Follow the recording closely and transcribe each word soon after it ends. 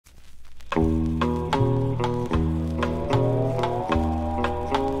There's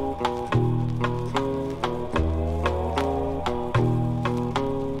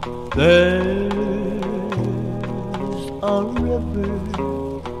a river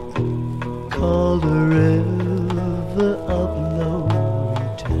called the river of no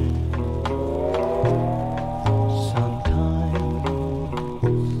return. Sometimes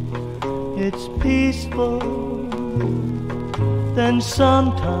it's peaceful, then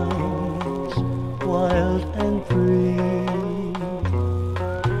sometimes wild and free.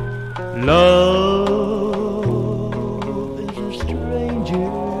 Love is a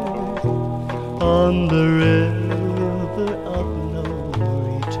stranger on the river of no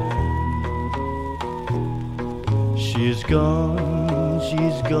return. She's gone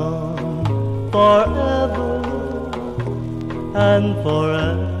forever, and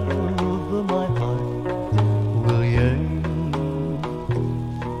forever my heart will yearn.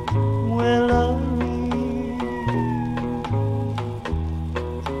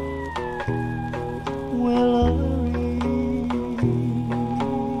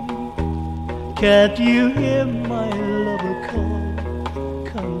 Can't you hear my lover call?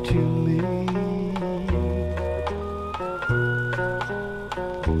 Come to me.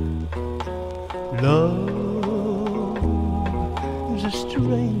 Love is a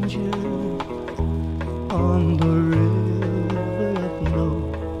stranger on the river of no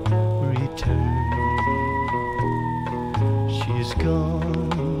return. She's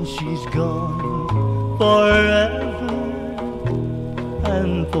gone forever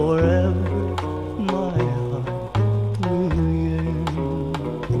and forever.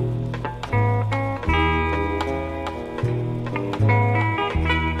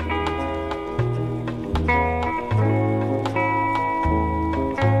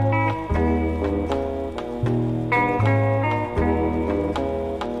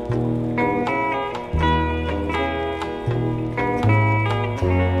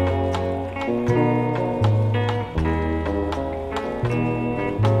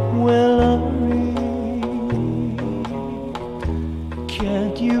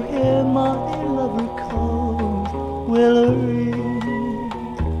 Can't you hear my lover call, Willory?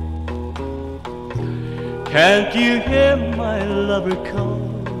 Can't you hear my lover call?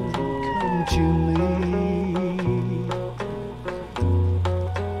 Come to me.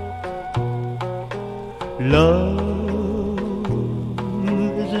 Love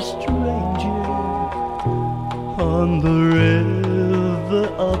is a stranger on the river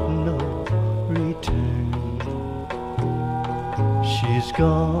of no return. She's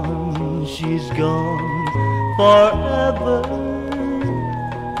gone forever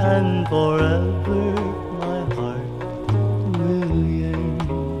and forever my heart will